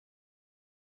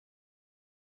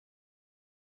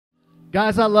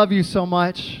Guys, I love you so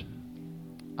much.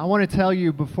 I want to tell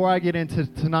you before I get into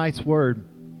tonight's word,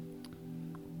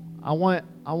 I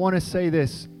want to say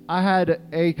this. I had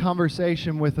a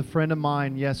conversation with a friend of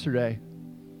mine yesterday.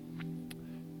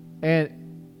 And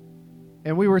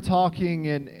we were talking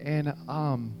and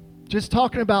just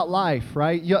talking about life,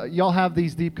 right? Y'all have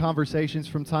these deep conversations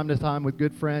from time to time with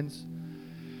good friends.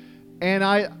 And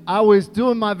I was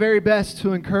doing my very best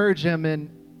to encourage him, and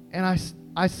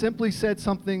I simply said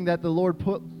something that the Lord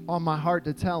put on my heart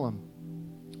to tell him.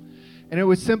 And it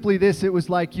was simply this. It was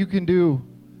like, you can do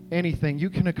anything. You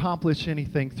can accomplish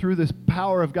anything. Through this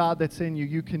power of God that's in you,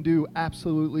 you can do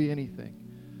absolutely anything.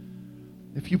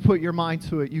 If you put your mind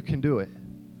to it, you can do it.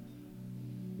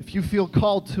 If you feel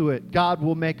called to it, God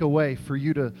will make a way for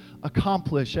you to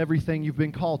accomplish everything you've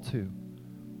been called to.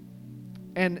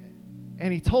 And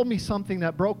he told me something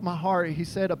that broke my heart. He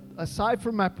said, aside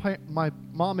from my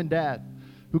mom and dad,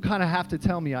 who kind of have to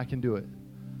tell me I can do it,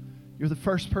 you're the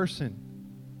first person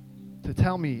to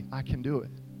tell me I can do it.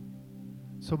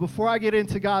 So before I get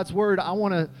into God's word, I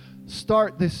want to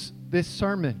start this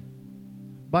sermon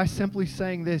by simply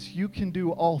saying this: you can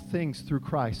do all things through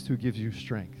Christ who gives you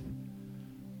strength.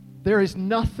 There is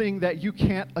nothing that you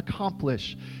can't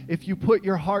accomplish if you put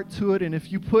your heart to it, and if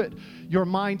you put your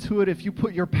mind to it, if you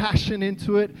put your passion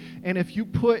into it, and if you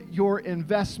put your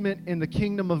investment in the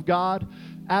kingdom of God.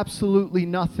 Absolutely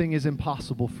nothing is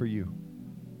impossible for you.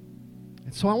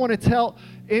 And so I want to tell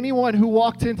anyone who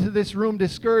walked into this room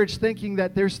discouraged, thinking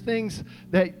that there's things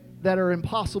that are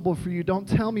impossible for you, don't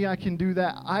tell me I can do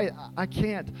that. I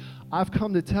can't. I've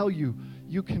come to tell you,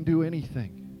 you can do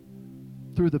anything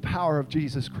through the power of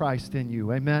Jesus Christ in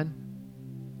you. Amen?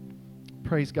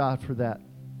 Praise God for that.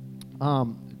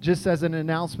 Just as an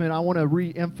announcement, I want to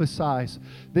re-emphasize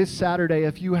this Saturday,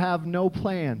 if you have no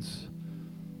plans,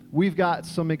 we've got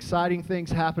some exciting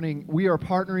things happening. We are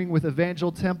partnering with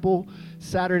Evangel Temple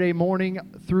Saturday morning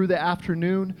through the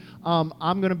afternoon.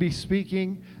 I'm going to be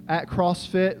speaking at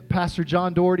CrossFit. Pastor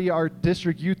John Doherty, our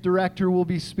district youth director, will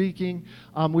be speaking.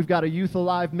 We've got a Youth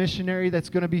Alive missionary that's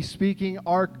going to be speaking.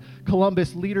 Our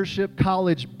Columbus Leadership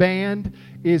College band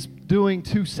is doing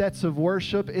 2 sets of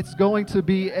worship. It's going to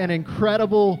be an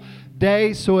incredible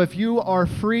day. So if you are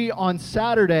free on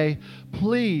Saturday,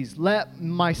 please let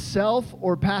myself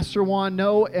or Pastor Juan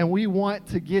know, and we want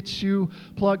to get you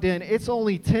plugged in. It's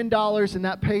only $10, and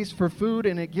that pays for food,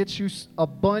 and it gets you a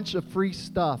bunch of free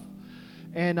stuff.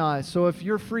 And so if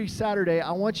you're free Saturday,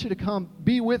 I want you to come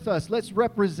be with us. Let's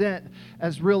represent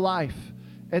as real life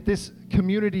at this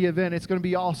community event. It's going to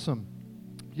be awesome.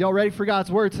 Y'all ready for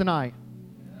God's word tonight?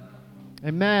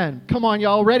 Amen. Come on,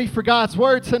 y'all. Ready for God's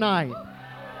word tonight?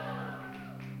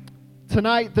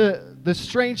 Tonight, the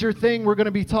stranger thing we're going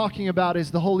to be talking about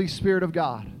is the Holy Spirit of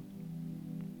God.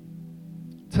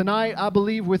 Tonight, I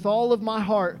believe with all of my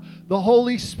heart, the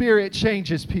Holy Spirit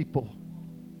changes people.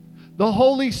 The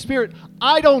Holy Spirit,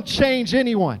 I don't change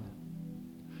anyone,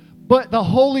 but the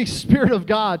Holy Spirit of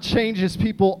God changes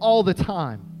people all the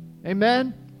time.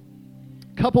 Amen?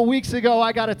 A couple weeks ago,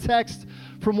 I got a text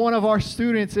from one of our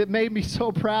students. It made me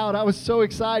so proud. I was so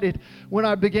excited when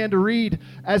I began to read.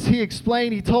 As he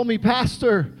explained, he told me,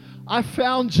 Pastor, I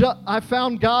found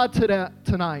God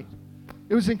tonight.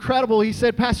 It was incredible. He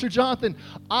said, Pastor Jonathan,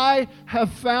 I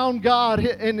have found God.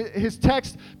 And his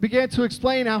text began to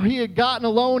explain how he had gotten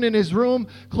alone in his room,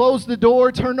 closed the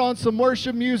door, turned on some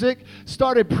worship music,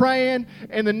 started praying,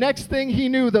 and the next thing he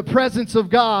knew, the presence of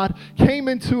God came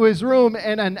into his room,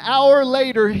 and an hour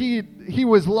later, he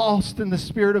was lost in the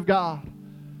Spirit of God.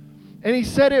 And he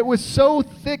said it was so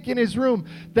thick in his room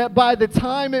that by the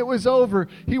time it was over,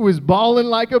 he was bawling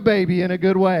like a baby in a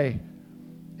good way.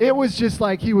 It was just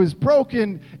like he was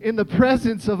broken in the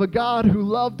presence of a God who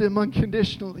loved him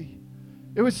unconditionally.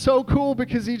 It was so cool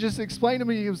because he just explained to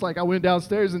me, he was like, I went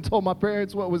downstairs and told my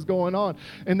parents what was going on.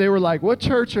 And they were like, what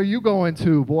church are you going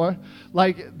to, boy?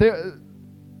 Like,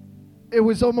 it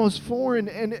was almost foreign.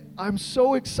 And I'm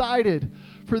so excited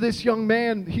for this young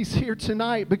man. He's here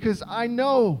tonight because I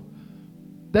know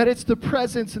that it's the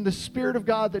presence and the Spirit of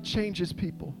God that changes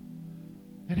people.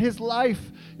 And his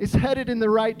life is headed in the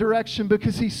right direction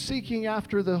because he's seeking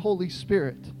after the Holy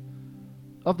Spirit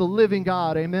of the living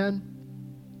God. Amen?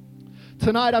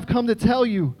 Tonight I've come to tell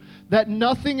you that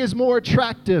nothing is more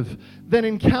attractive than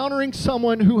encountering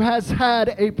someone who has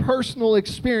had a personal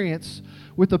experience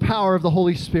with the power of the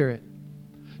Holy Spirit.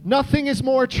 Nothing is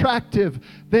more attractive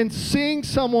than seeing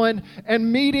someone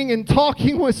and meeting and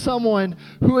talking with someone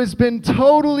who has been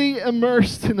totally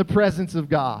immersed in the presence of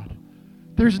God.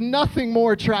 There's nothing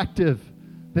more attractive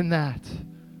than that.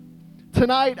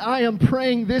 Tonight, I am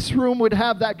praying this room would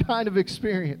have that kind of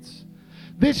experience.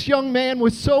 This young man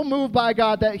was so moved by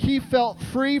God that he felt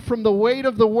free from the weight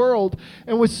of the world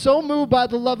and was so moved by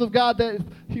the love of God that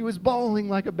he was bawling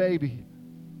like a baby.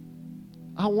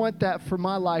 I want that for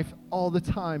my life all the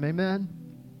time. Amen?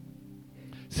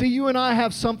 See, you and I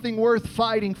have something worth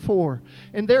fighting for,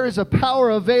 and there is a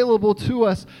power available to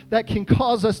us that can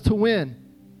cause us to win.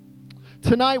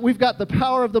 Tonight, we've got the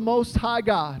power of the Most High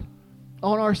God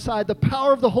on our side, the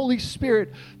power of the Holy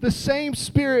Spirit. The same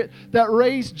Spirit that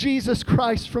raised Jesus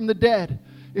Christ from the dead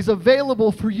is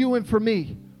available for you and for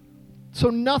me.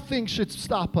 So nothing should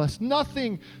stop us.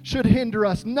 Nothing should hinder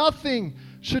us. Nothing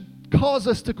should cause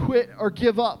us to quit or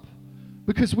give up,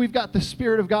 because we've got the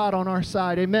Spirit of God on our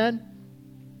side. Amen?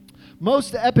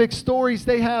 Most epic stories,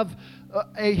 they have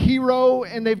a hero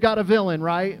and they've got a villain,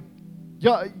 right?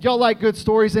 Y'all like good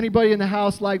stories? Anybody in the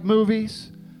house like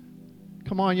movies?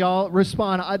 Come on, y'all,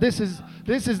 respond. This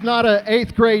is not an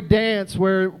 8th grade dance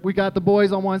where we got the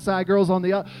boys on one side, girls on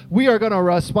the other. We are going to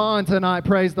respond tonight,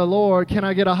 praise the Lord. Can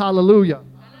I get a hallelujah?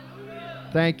 Hallelujah.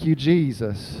 Thank you,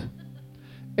 Jesus.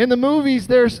 In the movies,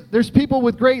 there's people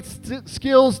with great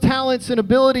skills, talents, and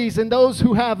abilities, and those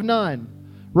who have none,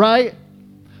 right?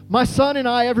 My son and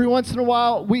I, every once in a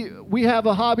while, we have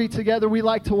a hobby together. We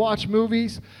like to watch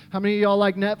movies. How many of y'all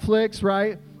like Netflix,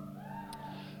 right?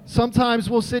 Sometimes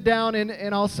we'll sit down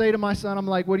and I'll say to my son, I'm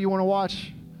like, what do you want to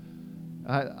watch?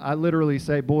 I literally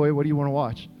say, boy, what do you want to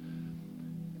watch?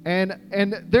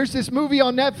 And there's this movie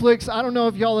on Netflix. I don't know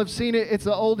if y'all have seen it. It's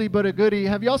an oldie but a goodie.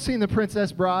 Have y'all seen The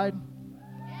Princess Bride?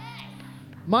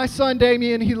 My son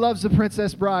Damien, he loves The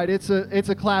Princess Bride. It's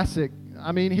a classic.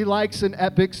 I mean, he likes an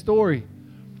epic story.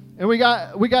 And we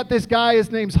got this guy,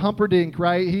 his name's Humperdinck,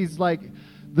 right? He's like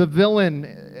the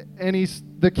villain, and he's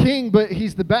the king, but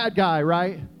he's the bad guy,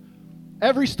 right?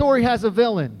 Every story has a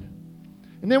villain.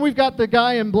 And then we've got the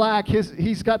guy in black.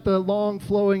 He's got the long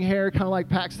flowing hair, kind of like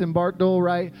Paxton Barkdale,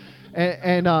 right?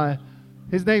 And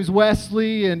his name's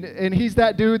Wesley, and he's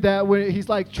that dude that he's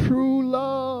like true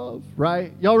love,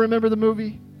 right? Y'all remember the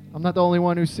movie? I'm not the only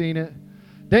one who's seen it.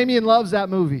 Damien loves that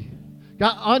movie.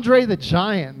 Got Andre the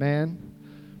Giant, man.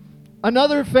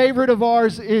 Another favorite of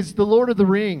ours is The Lord of the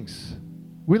Rings.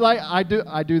 I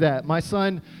do that. My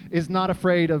son is not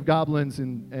afraid of goblins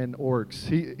and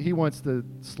orcs. He wants to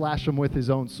slash them with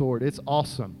his own sword. It's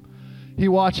awesome. He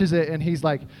watches it and he's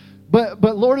like, but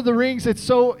Lord of the Rings, it's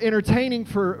so entertaining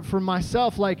for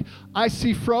myself. Like, I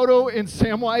see Frodo and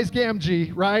Samwise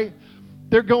Gamgee, right?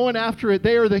 They're going after it.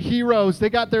 They are the heroes. They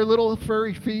got their little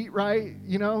furry feet, right?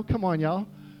 You know, come on, y'all.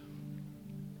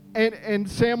 And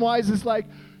Samwise is like,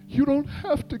 you don't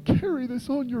have to carry this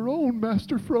on your own,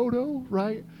 Master Frodo,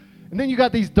 right? And then you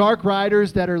got these dark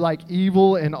riders that are like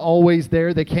evil and always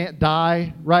there. They can't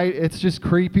die, right? It's just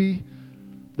creepy.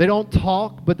 They don't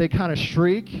talk, but they kind of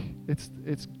shriek.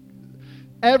 It's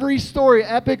every story,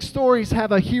 epic stories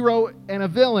have a hero and a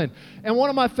villain. And one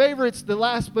of my favorites, the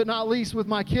last but not least with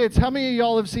my kids, how many of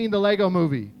y'all have seen the Lego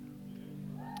Movie?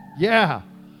 Yeah.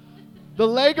 The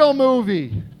Lego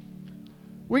Movie.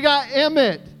 We got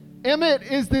Emmett. Emmett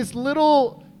is this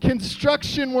little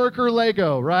construction worker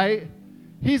Lego, right?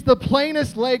 He's the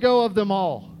plainest Lego of them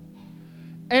all.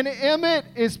 And Emmett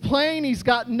is plain. He's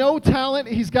got no talent.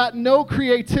 He's got no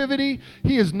creativity.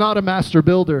 He is not a master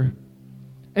builder.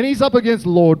 And he's up against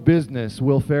Lord Business,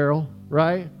 Will Ferrell,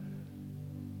 right?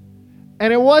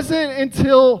 And it wasn't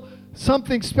until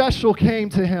something special came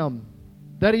to him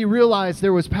that he realized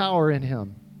there was power in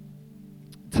him.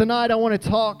 Tonight I want to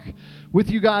talk with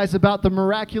you guys about the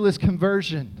miraculous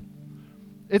conversion.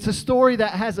 It's a story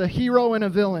that has a hero and a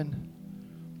villain.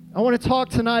 I want to talk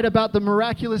tonight about the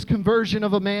miraculous conversion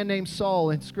of a man named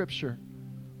Saul in Scripture.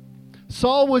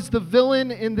 Saul was the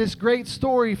villain in this great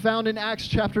story found in Acts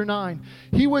chapter 9.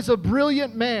 He was a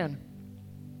brilliant man.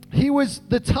 He was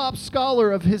the top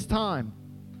scholar of his time.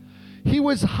 He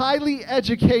was highly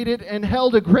educated and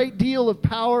held a great deal of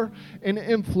power and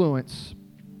influence.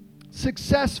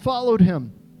 Success followed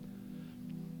him.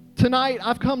 Tonight,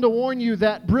 I've come to warn you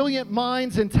that brilliant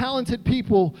minds and talented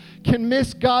people can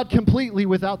miss God completely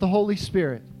without the Holy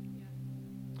Spirit.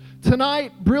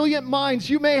 Tonight, brilliant minds,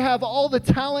 you may have all the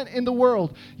talent in the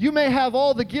world. You may have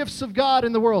all the gifts of God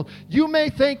in the world. You may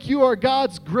think you are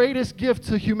God's greatest gift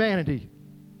to humanity.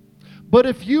 But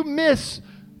if you miss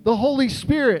the Holy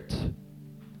Spirit,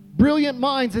 brilliant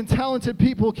minds and talented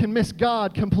people can miss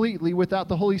God completely without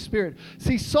the Holy Spirit.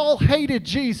 See, Saul hated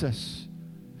Jesus.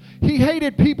 He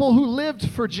hated people who lived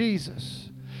for Jesus.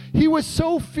 He was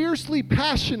so fiercely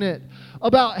passionate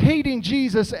about hating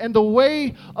Jesus and the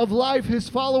way of life his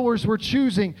followers were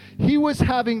choosing. He was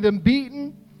having them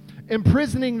beaten,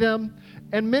 imprisoning them,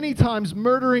 and many times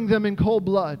murdering them in cold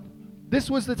blood. This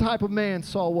was the type of man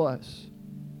Saul was.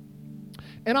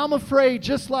 And I'm afraid,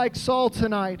 just like Saul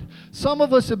tonight, some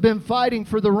of us have been fighting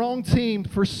for the wrong team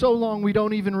for so long we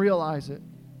don't even realize it.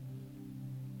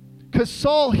 Because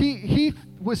Saul, he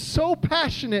was so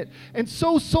passionate and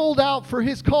so sold out for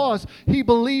his cause, he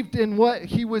believed in what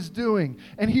he was doing.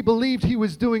 And he believed he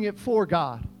was doing it for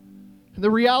God. And the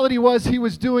reality was he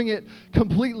was doing it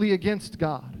completely against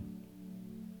God.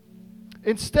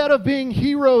 Instead of being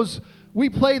heroes, we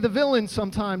play the villain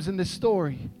sometimes in this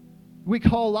story we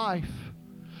call life.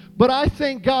 But I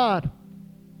thank God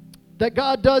that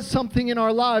God does something in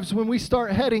our lives when we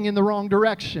start heading in the wrong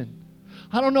direction.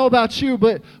 I don't know about you,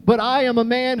 but I am a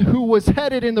man who was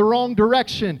headed in the wrong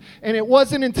direction. And it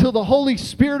wasn't until the Holy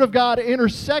Spirit of God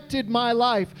intersected my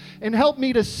life and helped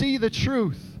me to see the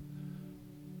truth,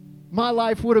 my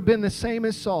life would have been the same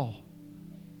as Saul,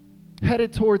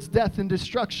 headed towards death and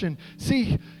destruction.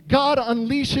 See, God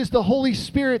unleashes the Holy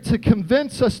Spirit to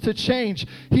convince us to change.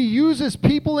 He uses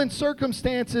people and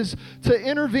circumstances to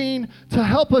intervene, to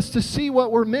help us to see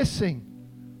what we're missing.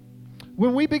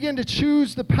 When we begin to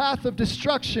choose the path of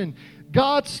destruction,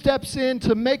 God steps in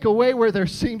to make a way where there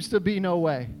seems to be no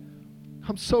way.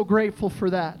 I'm so grateful for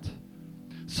that.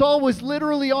 Saul was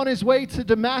literally on his way to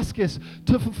Damascus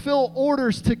to fulfill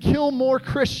orders to kill more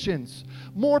Christians,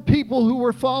 more people who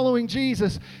were following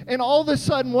Jesus. And all of a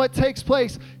sudden, what takes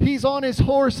place? He's on his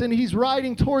horse and he's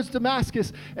riding towards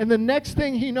Damascus. And the next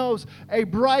thing he knows, a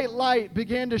bright light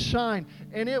began to shine.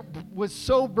 And it was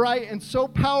so bright and so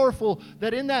powerful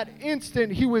that in that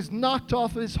instant, he was knocked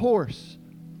off his horse.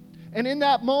 And in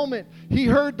that moment, he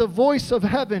heard the voice of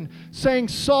heaven saying,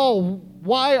 "Saul,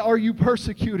 why are you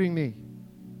persecuting me?"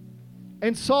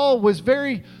 And Saul was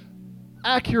very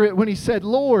accurate when he said,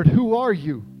 "Lord, who are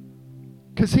you?"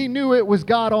 Because he knew it was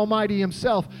God Almighty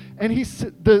himself. And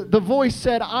the voice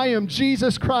said, "I am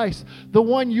Jesus Christ, the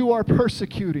one you are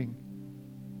persecuting.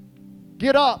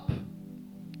 Get up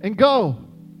and go,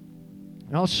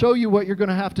 and I'll show you what you're going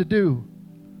to have to do."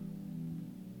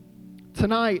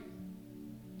 Tonight,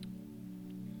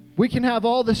 we can have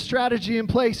all the strategy in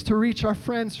place to reach our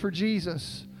friends for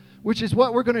Jesus, which is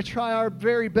what we're going to try our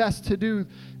very best to do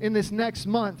in this next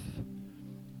month.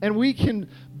 And we can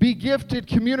be gifted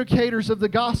communicators of the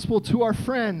gospel to our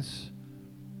friends.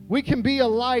 We can be a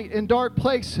light in dark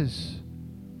places.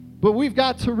 But we've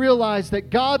got to realize that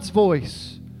God's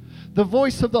voice, the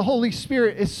voice of the Holy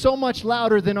Spirit, is so much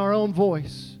louder than our own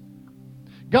voice.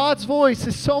 God's voice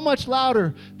is so much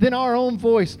louder than our own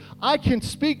voice. I can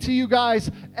speak to you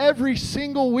guys every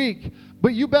single week,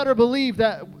 but you better believe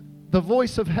that the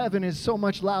voice of heaven is so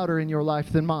much louder in your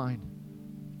life than mine.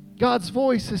 God's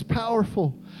voice is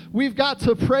powerful. We've got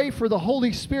to pray for the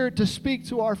Holy Spirit to speak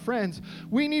to our friends.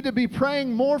 We need to be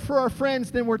praying more for our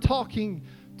friends than we're talking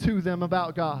to them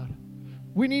about God.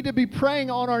 We need to be praying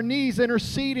on our knees,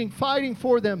 interceding, fighting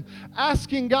for them,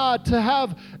 asking God to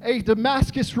have a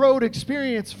Damascus Road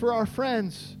experience for our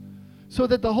friends so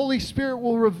that the Holy Spirit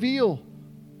will reveal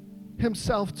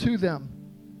himself to them.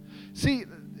 See,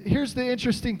 here's the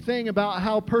interesting thing about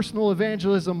how personal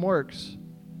evangelism works.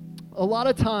 A lot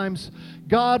of times,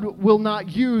 God will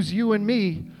not use you and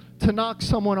me to knock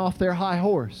someone off their high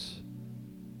horse.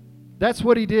 That's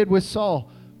what he did with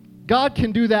Saul. God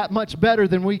can do that much better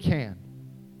than we can.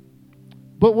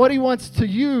 But what he wants to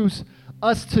use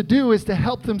us to do is to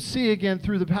help them see again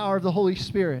through the power of the Holy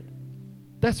Spirit.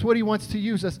 That's what he wants to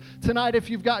use us. Tonight, if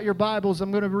you've got your Bibles,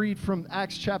 I'm going to read from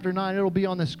Acts chapter 9. It'll be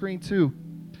on the screen too.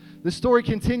 The story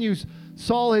continues.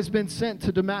 Saul has been sent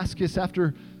to Damascus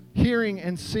after hearing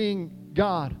and seeing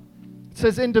God. It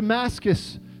says, in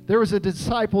Damascus, there was a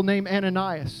disciple named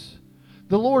Ananias.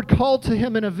 The Lord called to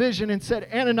him in a vision and said,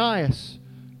 "Ananias."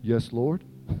 "Yes, Lord."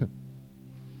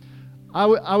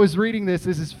 I was reading this.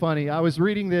 This is funny. I was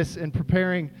reading this and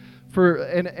preparing for,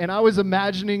 and I was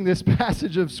imagining this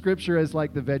passage of Scripture as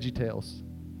like the VeggieTales.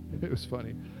 It was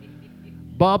funny.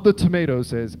 Bob the tomato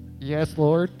says, "Yes,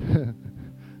 Lord."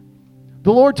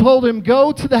 The Lord told him,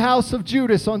 "Go to the house of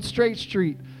Judas on Straight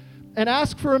Street and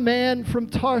ask for a man from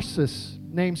Tarsus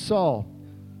named Saul,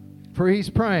 for he's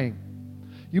praying."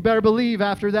 You better believe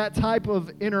after that type of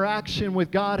interaction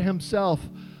with God himself,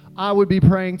 I would be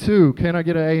praying too. Can I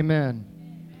get an amen?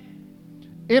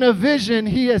 In a vision,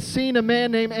 he has seen a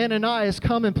man named Ananias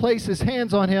come and place his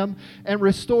hands on him and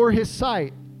restore his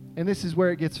sight. And this is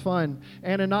where it gets fun.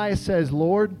 Ananias says,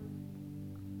 "Lord,"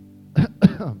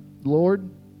 Lord,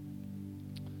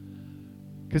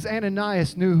 because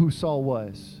Ananias knew who Saul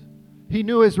was. He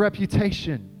knew his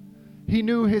reputation. He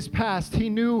knew his past. He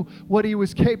knew what he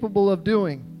was capable of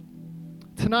doing.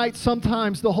 Tonight,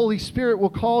 sometimes the Holy Spirit will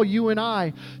call you and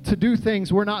I to do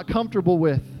things we're not comfortable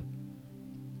with.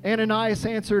 Ananias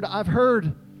answered, "I've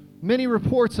heard many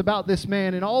reports about this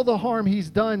man and all the harm he's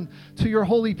done to your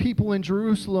holy people in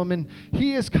Jerusalem. And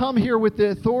he has come here with the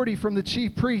authority from the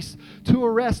chief priests to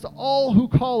arrest all who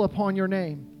call upon your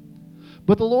name.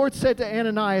 But the Lord said to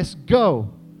Ananias,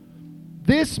 go.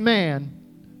 This man,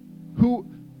 who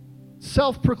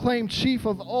self-proclaimed chief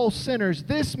of all sinners,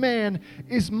 this man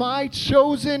is my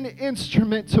chosen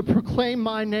instrument to proclaim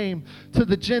my name to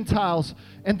the Gentiles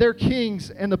and their kings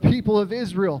and the people of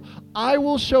Israel. I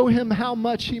will show him how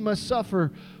much he must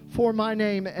suffer for my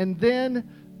name. And then,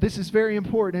 this is very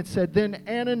important, it said, then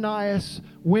Ananias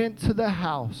went to the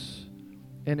house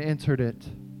and entered it.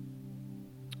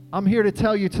 I'm here to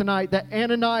tell you tonight that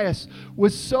Ananias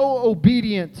was so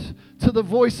obedient to the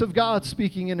voice of God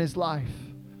speaking in his life.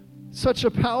 Such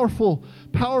a powerful,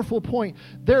 powerful point.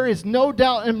 There is no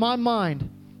doubt in my mind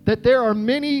that there are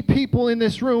many people in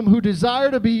this room who desire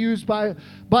to be used by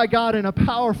God in a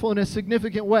powerful and a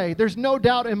significant way. There's no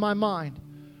doubt in my mind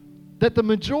that the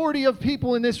majority of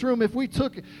people in this room, if we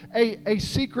took a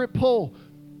secret poll,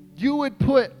 you would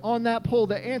put on that poll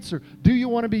the answer, do you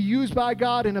want to be used by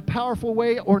God in a powerful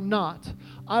way or not?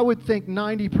 I would think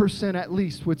 90% at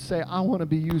least would say, I want to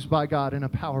be used by God in a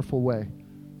powerful way.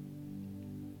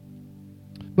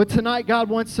 But tonight, God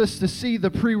wants us to see the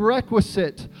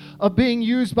prerequisite of being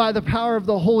used by the power of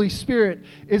the Holy Spirit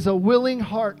is a willing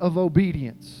heart of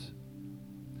obedience.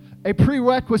 A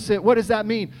prerequisite, what does that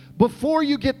mean? Before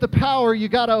you get the power, you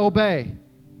got to obey.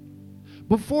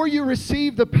 Before you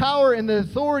receive the power and the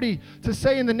authority to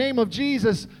say in the name of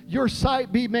Jesus, your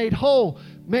sight be made whole,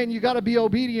 man, you got to be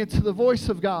obedient to the voice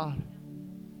of God.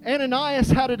 Ananias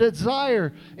had a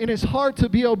desire in his heart to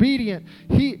be obedient.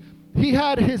 He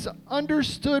had his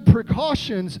understood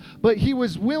precautions, but he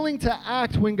was willing to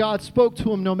act when God spoke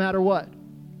to him no matter what.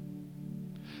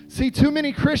 See, too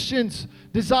many Christians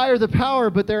desire the power,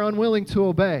 but they're unwilling to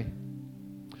obey.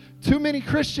 Too many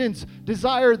Christians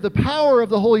desire the power of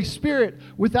the Holy Spirit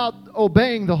without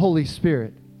obeying the Holy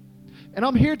Spirit. And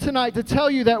I'm here tonight to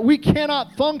tell you that we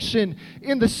cannot function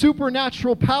in the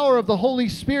supernatural power of the Holy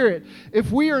Spirit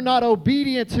if we are not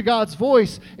obedient to God's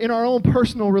voice in our own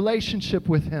personal relationship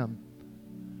with Him.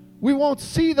 We won't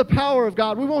see the power of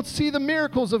God. We won't see the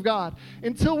miracles of God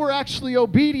until we're actually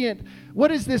obedient. What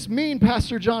does this mean,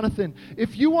 Pastor Jonathan?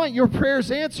 If you want your prayers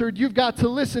answered, you've got to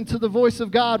listen to the voice of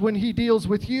God when He deals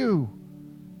with you.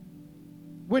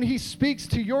 When He speaks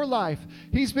to your life.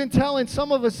 He's been telling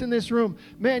some of us in this room,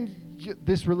 man,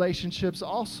 this relationship's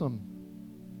awesome.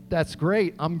 That's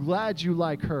great. I'm glad you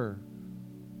like her.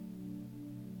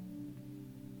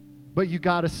 But you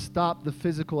got to stop the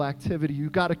physical activity. You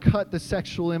got to cut the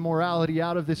sexual immorality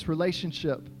out of this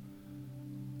relationship.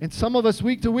 And some of us,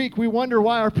 week to week, we wonder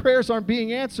why our prayers aren't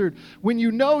being answered. When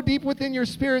you know deep within your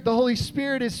spirit the Holy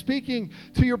Spirit is speaking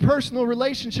to your personal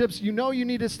relationships, you know you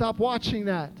need to stop watching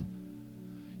that.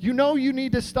 You know you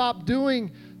need to stop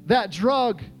doing that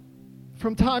drug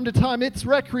from time to time. It's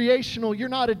recreational. You're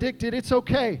not addicted. It's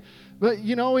okay. But,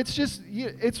 you know, it's just,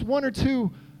 it's one or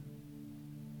two.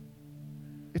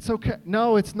 It's okay.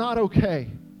 No, it's not okay.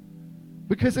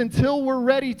 Because until we're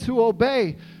ready to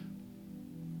obey,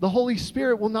 the Holy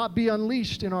Spirit will not be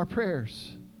unleashed in our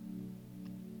prayers.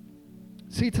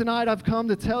 See, tonight I've come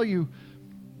to tell you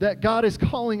that God is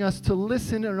calling us to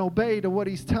listen and obey to what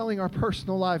He's telling our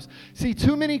personal lives. See,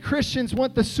 too many Christians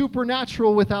want the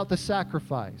supernatural without the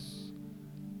sacrifice.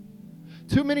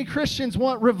 Too many Christians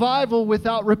want revival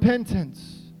without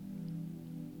repentance.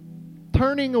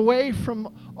 Turning away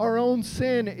from our own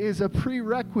sin is a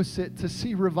prerequisite to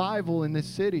see revival in this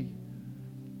city.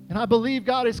 And I believe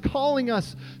God is calling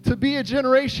us to be a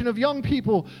generation of young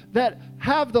people that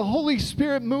have the Holy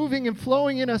Spirit moving and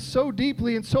flowing in us so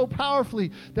deeply and so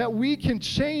powerfully that we can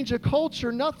change a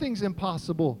culture. Nothing's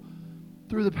impossible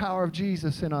through the power of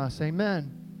Jesus in us.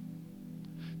 Amen.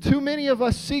 Too many of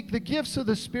us seek the gifts of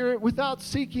the Spirit without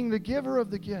seeking the giver of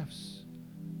the gifts.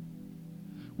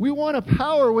 We want a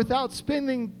power without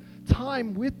spending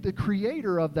time with the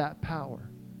creator of that power.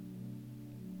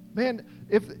 Man,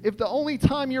 if the only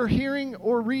time you're hearing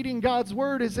or reading God's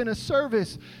word is in a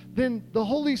service, then the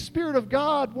Holy Spirit of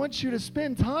God wants you to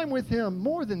spend time with Him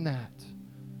more than that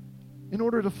in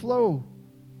order to flow.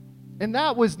 And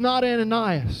that was not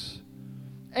Ananias.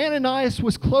 Ananias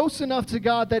was close enough to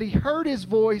God that he heard His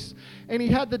voice and he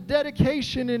had the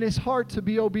dedication in his heart to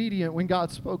be obedient when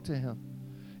God spoke to him.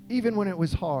 Even when it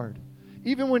was hard.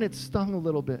 Even when it stung a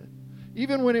little bit.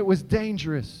 Even when it was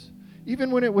dangerous.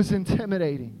 Even when it was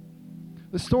intimidating.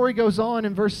 The story goes on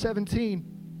in verse 17.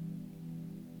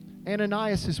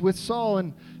 Ananias is with Saul,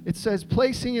 and it says,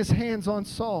 placing his hands on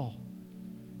Saul,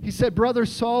 he said, Brother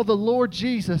Saul, the Lord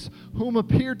Jesus, whom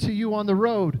appeared to you on the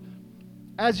road,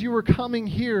 as you were coming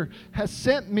here, has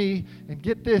sent me, and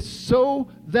get this, so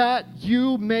that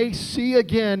you may see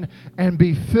again and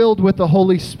be filled with the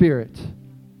Holy Spirit.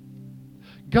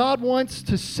 God wants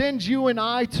to send you and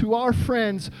I to our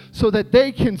friends so that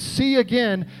they can see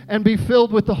again and be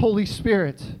filled with the Holy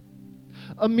Spirit.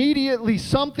 Immediately,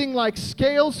 something like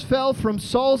scales fell from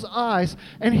Saul's eyes,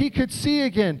 and he could see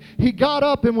again. He got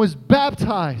up and was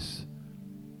baptized.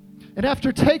 And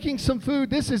after taking some food,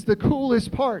 this is the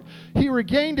coolest part, he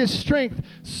regained his strength.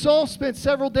 Saul spent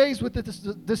several days with the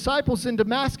disciples in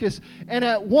Damascus, and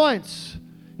at once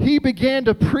he began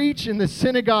to preach in the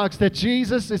synagogues that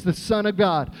Jesus is the Son of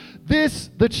God. This,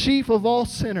 the chief of all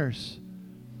sinners,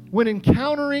 when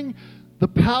encountering the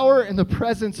power and the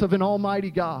presence of an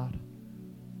almighty God,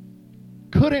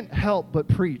 couldn't help but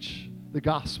preach the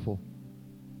gospel.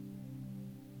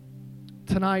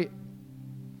 Tonight,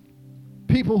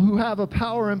 people who have a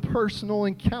power and personal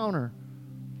encounter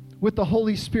with the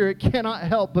Holy Spirit cannot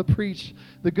help but preach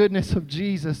the goodness of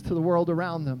Jesus to the world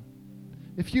around them.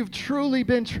 If you've truly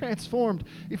been transformed,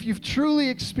 if you've truly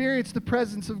experienced the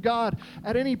presence of God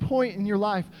at any point in your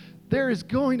life, there is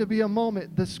going to be a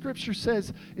moment. The scripture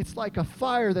says it's like a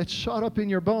fire that's shot up in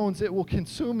your bones. It will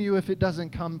consume you if it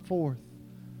doesn't come forth.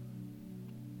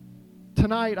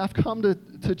 Tonight, I've come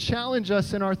to challenge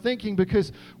us in our thinking,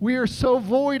 because we are so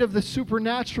void of the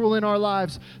supernatural in our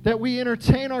lives that we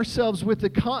entertain ourselves with the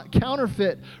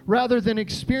counterfeit rather than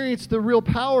experience the real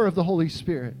power of the Holy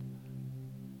Spirit.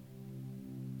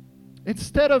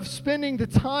 Instead of spending the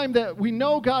time that we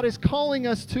know God is calling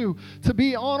us to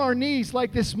be on our knees,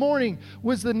 like this morning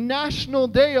was the National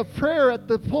Day of Prayer at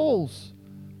the polls,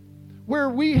 where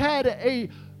we had a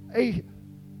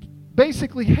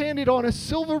basically handed on a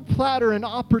silver platter an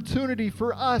opportunity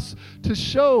for us to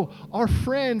show our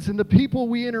friends and the people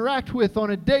we interact with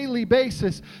on a daily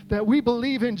basis that we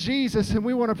believe in Jesus and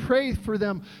we want to pray for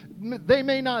them. They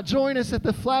may not join us at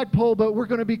the flagpole, but we're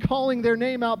going to be calling their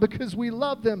name out because we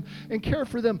love them and care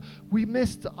for them. We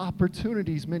missed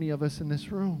opportunities, many of us in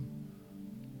this room.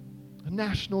 A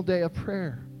National Day of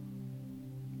Prayer.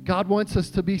 God wants us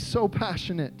to be so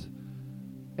passionate,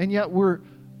 and yet we're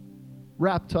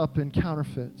wrapped up in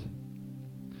counterfeit.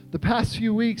 The past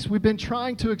few weeks, we've been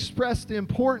trying to express the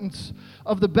importance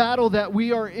of the battle that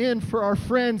we are in for our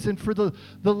friends and for the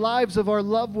lives of our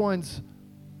loved ones.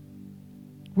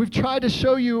 We've tried to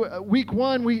show you, week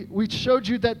one, we showed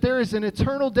you that there is an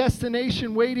eternal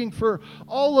destination waiting for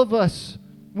all of us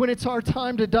when it's our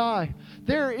time to die.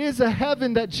 There is a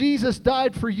heaven that Jesus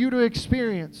died for you to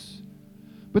experience.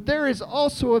 But there is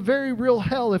also a very real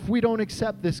hell if we don't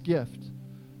accept this gift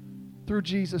through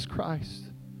Jesus Christ.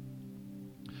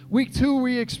 Week two,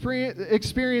 we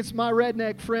experienced my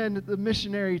redneck friend, the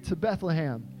missionary to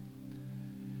Bethlehem.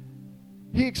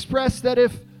 He expressed that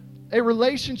if a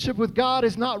relationship with God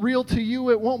is not real to you,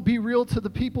 it won't be real to the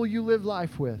people you live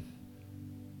life with.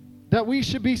 That we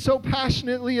should be so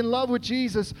passionately in love with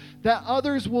Jesus that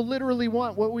others will literally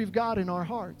want what we've got in our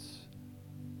hearts.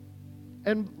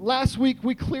 And last week,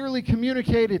 we clearly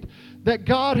communicated that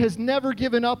God has never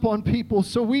given up on people,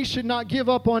 so we should not give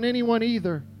up on anyone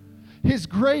either. His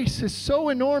grace is so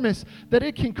enormous that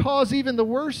it can cause even the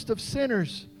worst of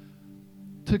sinners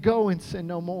to go and sin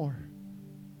no more.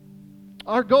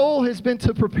 Our goal has been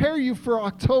to prepare you for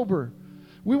October.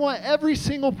 We want every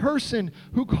single person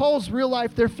who calls Real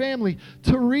Life their family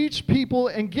to reach people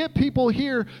and get people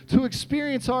here to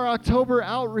experience our October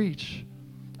outreach.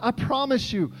 I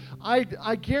promise you,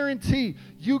 I guarantee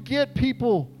you get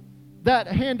people that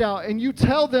handout and you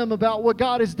tell them about what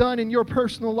God has done in your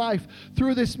personal life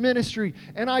through this ministry.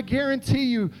 And I guarantee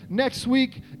you, next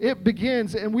week it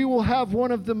begins and we will have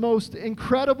one of the most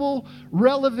incredible,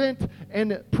 relevant,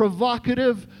 and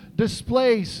provocative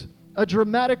displays. A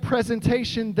dramatic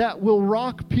presentation that will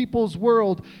rock people's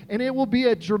world, and it will be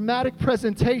a dramatic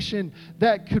presentation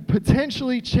that could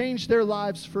potentially change their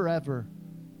lives forever.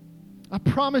 I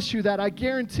promise you that. I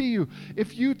guarantee you,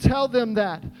 if you tell them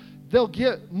that, they'll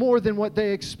get more than what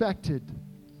they expected.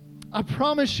 I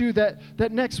promise you that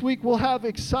next week we'll have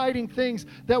exciting things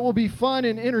that will be fun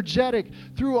and energetic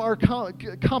through our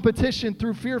competition,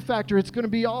 through Fear Factor. It's going to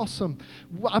be awesome.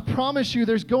 I promise you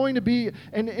there's going to be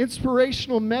an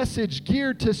inspirational message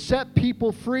geared to set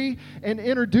people free and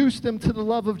introduce them to the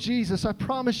love of Jesus. I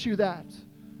promise you that.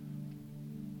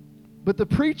 But the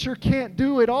preacher can't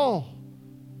do it all.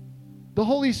 The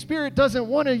Holy Spirit doesn't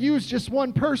want to use just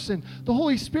one person. The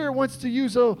Holy Spirit wants to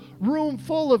use a room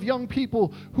full of young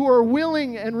people who are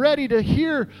willing and ready to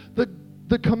hear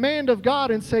the command of God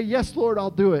and say, yes, Lord,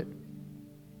 I'll do it.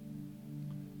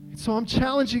 So I'm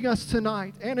challenging us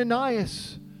tonight.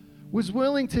 Ananias was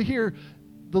willing to hear,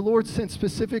 the Lord sent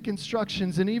specific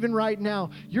instructions, and even right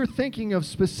now, you're thinking of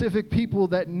specific people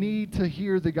that need to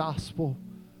hear the gospel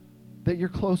that you're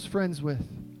close friends with.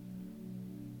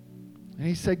 And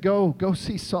He said, go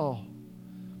see Saul.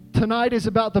 Tonight is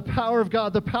about the power of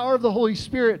God, the power of the Holy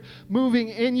Spirit moving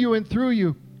in you and through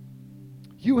you.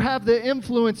 You have the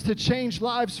influence to change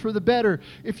lives for the better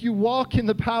if you walk in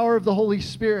the power of the Holy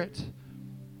Spirit.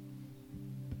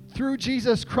 Through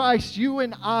Jesus Christ, you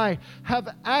and I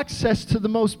have access to the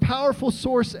most powerful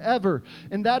source ever,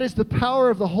 and that is the power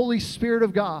of the Holy Spirit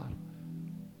of God.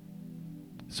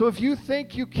 So if you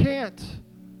think you can't,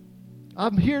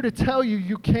 I'm here to tell you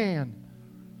you can.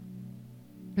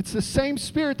 It's the same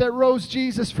Spirit that rose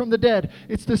Jesus from the dead.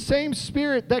 It's the same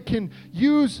Spirit that can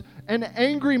use an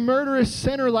angry, murderous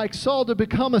sinner like Saul to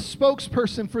become a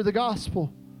spokesperson for the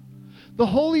gospel. The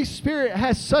Holy Spirit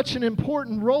has such an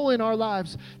important role in our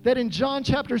lives that in John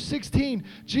chapter 16,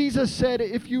 Jesus said,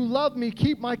 if you love me,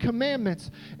 keep my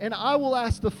commandments, and I will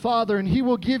ask the Father, and He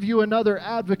will give you another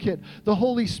advocate, the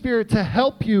Holy Spirit, to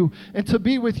help you and to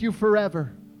be with you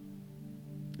forever.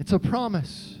 It's a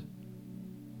promise.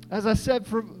 As I said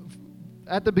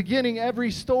at the beginning,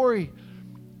 every story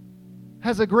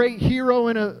has a great hero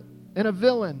and a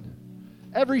villain.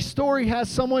 Every story has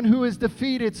someone who is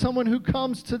defeated, someone who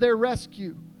comes to their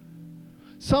rescue.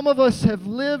 Some of us have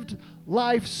lived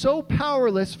life so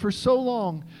powerless for so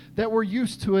long that we're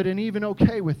used to it and even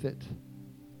okay with it.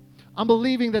 I'm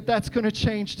believing that that's going to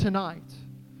change tonight.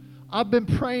 I've been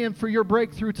praying for your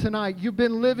breakthrough tonight. You've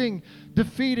been living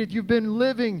defeated. You've been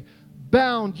living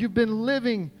bound. You've been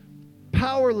living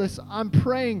powerless. I'm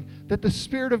praying that the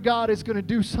Spirit of God is going to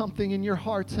do something in your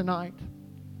heart tonight.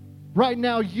 Right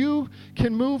now, you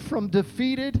can move from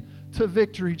defeated to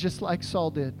victory just like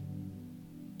Saul did.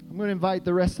 I'm going to invite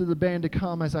the rest of the band to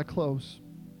come as I close.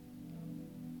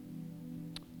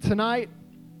 Tonight,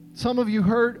 some of you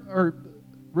heard or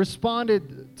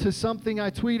responded to something I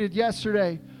tweeted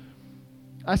yesterday.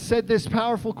 I said this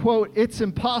powerful quote, "It's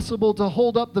impossible to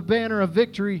hold up the banner of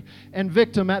victory and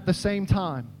victim at the same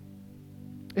time."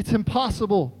 It's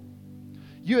impossible.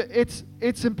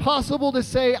 It's impossible to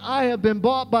say, I have been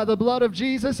bought by the blood of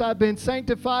Jesus. I've been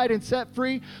sanctified and set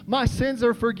free. My sins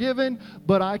are forgiven.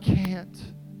 But I can't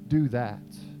do that.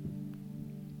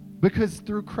 Because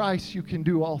through Christ you can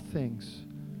do all things.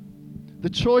 The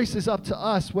choice is up to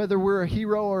us whether we're a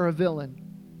hero or a villain.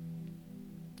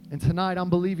 And tonight I'm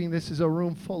believing this is a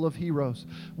room full of heroes.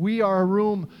 We are a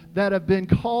room that have been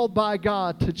called by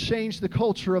God to change the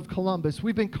culture of Columbus.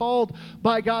 We've been called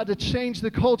by God to change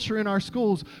the culture in our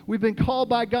schools. We've been called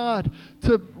by God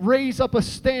to raise up a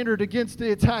standard against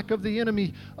the attack of the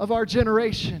enemy of our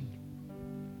generation.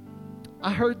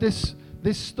 I heard this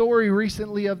story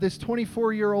recently of this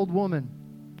 24-year-old woman.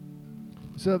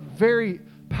 It's a very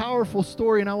powerful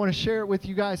story, and I want to share it with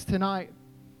you guys tonight.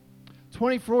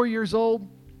 24 years old.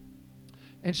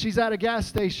 And she's at a gas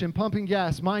station pumping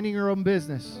gas, minding her own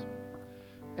business.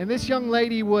 And this young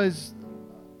lady was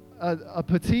a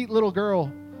petite little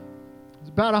girl. It's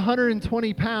about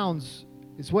 120 pounds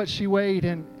is what she weighed.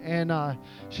 And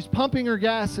she's pumping her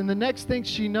gas. And the next thing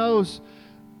she knows,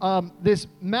 this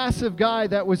massive guy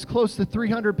that was close to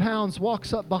 300 pounds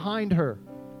walks up behind her.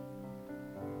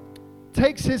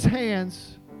 Takes his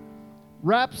hands,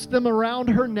 wraps them around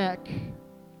her neck,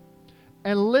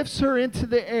 and lifts her into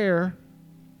the air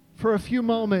for a few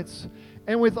moments,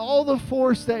 and with all the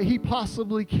force that he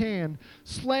possibly can,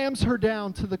 slams her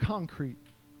down to the concrete.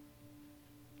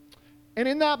 And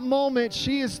in that moment,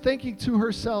 she is thinking to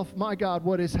herself, my God,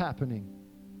 what is happening?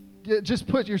 Just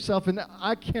put yourself in that.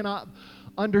 I cannot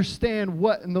understand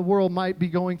what in the world might be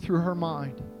going through her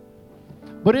mind.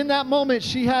 But in that moment,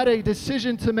 she had a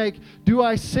decision to make. Do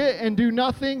I sit and do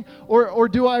nothing, or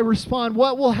do I respond?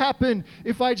 What will happen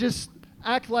if I just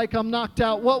act like I'm knocked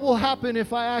out? What will happen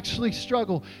if I actually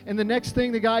struggle? And the next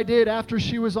thing the guy did after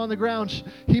she was on the ground,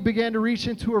 he began to reach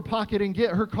into her pocket and get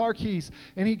her car keys.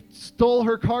 And he stole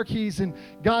her car keys and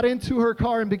got into her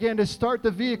car and began to start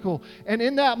the vehicle. And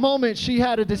in that moment, she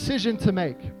had a decision to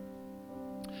make.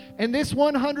 And this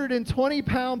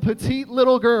 120-pound petite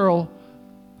little girl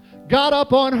got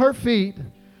up on her feet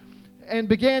and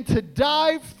began to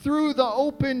dive through the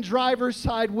open driver's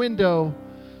side window,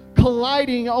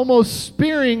 colliding, almost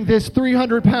spearing this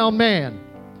 300-pound man.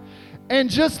 And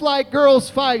just like girls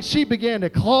fight, she began to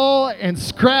claw and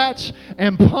scratch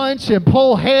and punch and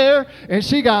pull hair, and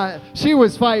she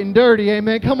was fighting dirty.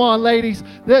 Amen. Come on, ladies.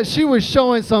 That she was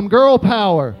showing some girl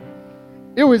power.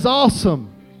 It was awesome.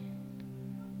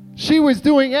 She was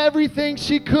doing everything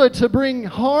she could to bring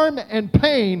harm and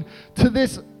pain to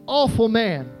this awful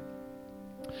man.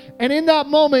 And in that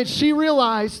moment, she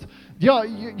realized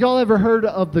Y'all ever heard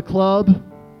of the club?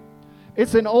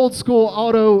 It's an old school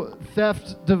auto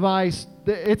theft device.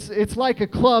 It's like a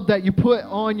club that you put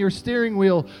on your steering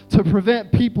wheel to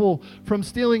prevent people from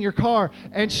stealing your car.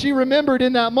 And she remembered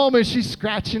in that moment, she's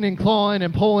scratching and clawing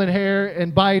and pulling hair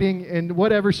and biting and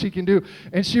whatever she can do.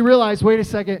 And she realized, wait a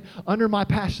second, under my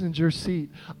passenger seat,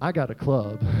 I got a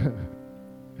club.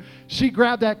 She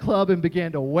grabbed that club and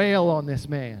began to wail on this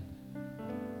man.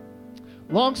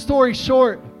 Long story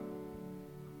short,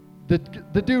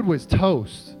 the dude was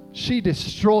toast. She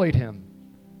destroyed him.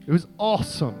 It was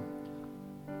awesome.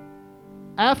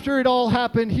 After it all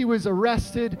happened, he was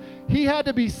arrested. He had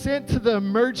to be sent to the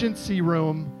emergency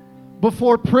room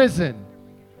before prison.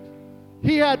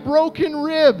 He had broken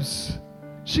ribs.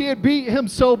 She had beat him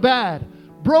so bad.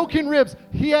 Broken ribs.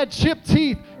 He had chipped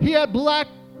teeth. He had black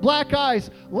eyes,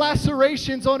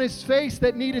 lacerations on his face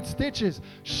that needed stitches.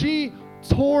 She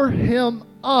tore him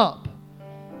up.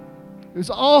 It was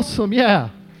awesome, yeah.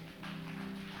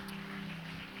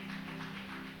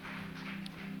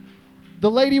 The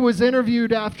lady was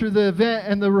interviewed after the event,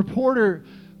 and the reporter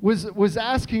was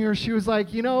asking her, she was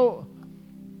like, your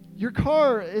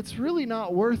car, it's really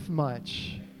not worth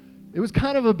much. It was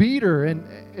kind of a beater, and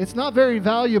it's not very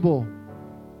valuable.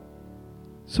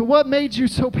 So what made you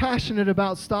so passionate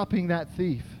about stopping that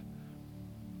thief?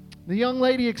 The young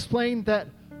lady explained that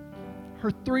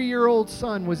her 3-year-old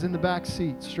son was in the back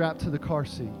seat, strapped to the car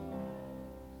seat.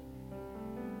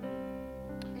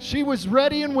 She was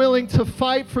ready and willing to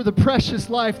fight for the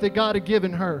precious life that God had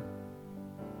given her.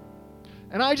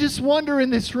 And I just wonder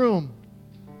in this room,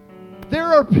 there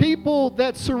are people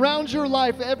that surround your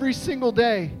life every single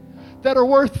day that are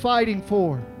worth fighting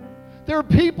for. There are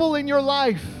people in your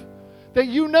life that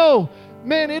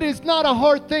man, it is not a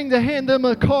hard thing to hand them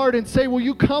a card and say, will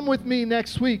you come with me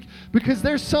next week? Because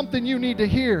there's something you need to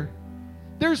hear.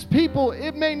 There's people,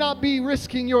 it may not be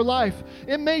risking your life.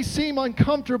 It may seem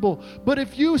uncomfortable, but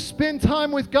if you spend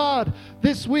time with God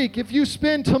this week, if you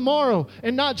spend tomorrow,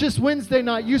 and not just Wednesday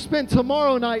night, you spend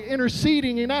tomorrow night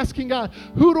interceding and asking God,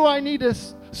 who do I need to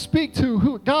speak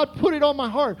to? God, put it on my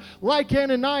heart. Like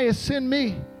Ananias, send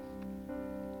me.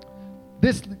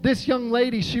 This young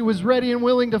lady, she was ready and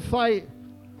willing to fight.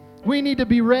 We need to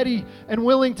be ready and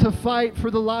willing to fight for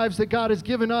the lives that God has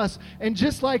given us. And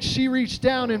just like she reached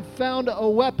down and found a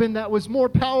weapon that was more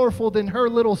powerful than her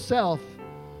little self,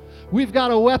 we've got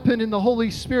a weapon in the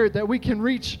Holy Spirit that we can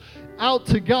reach out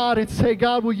to God and say,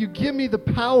 God, will you give me the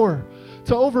power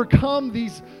to overcome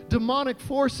these demonic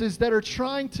forces that are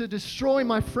trying to destroy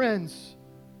my friends?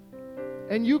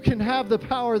 And you can have the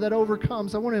power that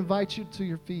overcomes. I want to invite you to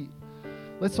your feet.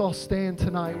 Let's all stand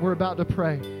tonight. We're about to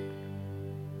pray.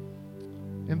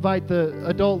 Invite the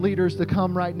adult leaders to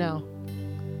come right now.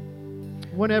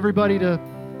 I want everybody to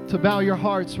bow your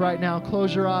hearts right now.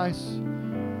 Close your eyes.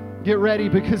 Get ready,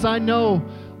 because I know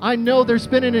there's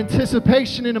been an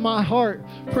anticipation in my heart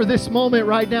for this moment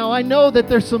right now. I know that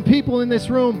there's some people in this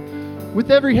room with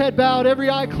every head bowed,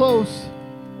 every eye closed.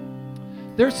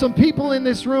 There's some people in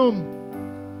this room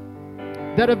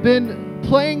that have been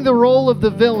playing the role of the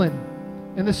villain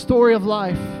in the story of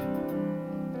life.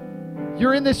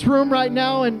 You're in this room right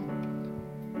now and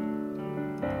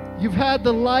you've had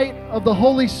the light of the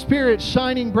Holy Spirit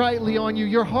shining brightly on you.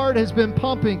 Your heart has been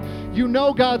pumping. You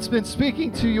know God's been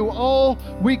speaking to you all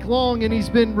week long and He's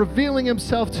been revealing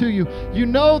Himself to you. You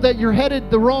know that you're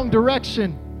headed the wrong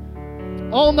direction.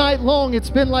 All night long, it's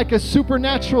been like a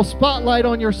supernatural spotlight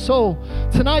on your soul.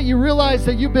 Tonight, you realize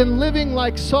that you've been living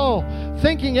like Saul,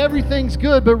 thinking everything's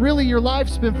good, but really your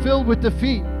life's been filled with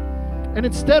defeat. And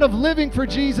instead of living for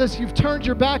Jesus, you've turned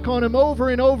your back on Him over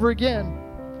and over again.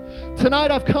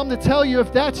 Tonight, I've come to tell you,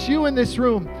 if that's you in this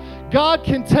room, God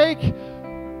can take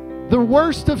the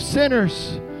worst of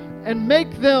sinners and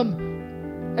make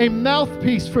them a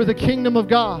mouthpiece for the kingdom of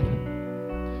God.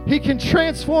 He can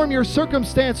transform your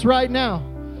circumstance right now.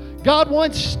 God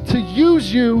wants to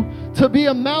use you to be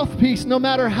a mouthpiece no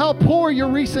matter how poor your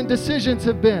recent decisions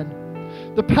have been.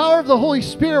 The power of the Holy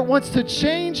Spirit wants to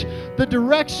change the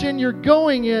direction you're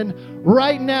going in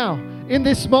right now, in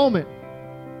this moment.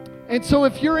 And so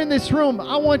if you're in this room,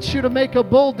 I want you to make a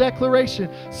bold declaration.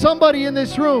 Somebody in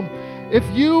this room, if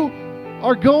you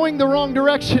are going the wrong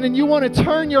direction and you want to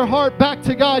turn your heart back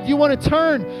to God, you want to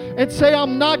turn and say,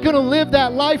 I'm not going to live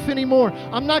that life anymore.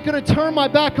 I'm not going to turn my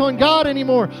back on God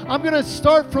anymore. I'm going to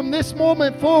start from this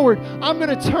moment forward. I'm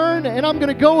going to turn and I'm going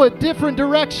to go a different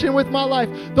direction with my life.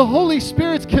 The Holy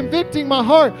Spirit's convicting my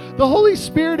heart. The Holy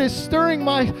Spirit is stirring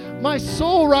my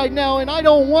soul right now, and I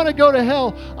don't want to go to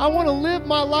hell. I want to live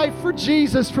my life for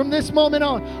Jesus from this moment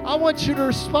on. I want you to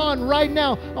respond right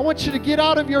now. I want you to get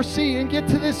out of your seat and get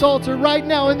to this altar right right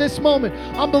now in this moment.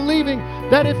 I'm believing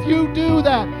that if you do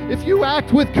that, if you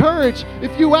act with courage,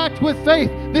 if you act with faith,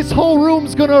 this whole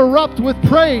room's going to erupt with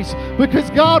praise, because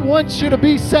God wants you to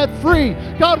be set free.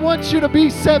 God wants you to be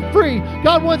set free.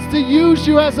 God wants to use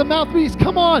you as a mouthpiece.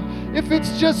 Come on. If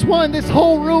it's just one, this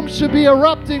whole room should be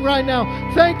erupting right now.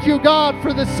 Thank you, God,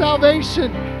 for the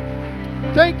salvation.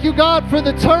 Thank you, God, for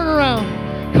the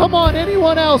turnaround. Come on,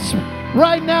 anyone else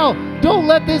right now, don't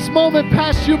let this moment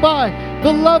pass you by.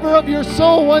 The lover of your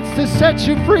soul wants to set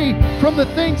you free from the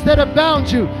things that have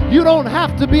bound you. You don't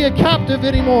have to be a captive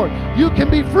anymore. You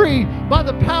can be free by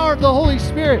the power of the Holy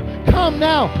Spirit. Come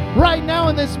now, right now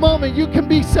in this moment, you can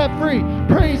be set free.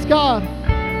 Praise God.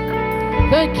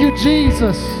 Thank you,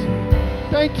 Jesus.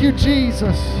 Thank you,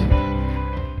 Jesus.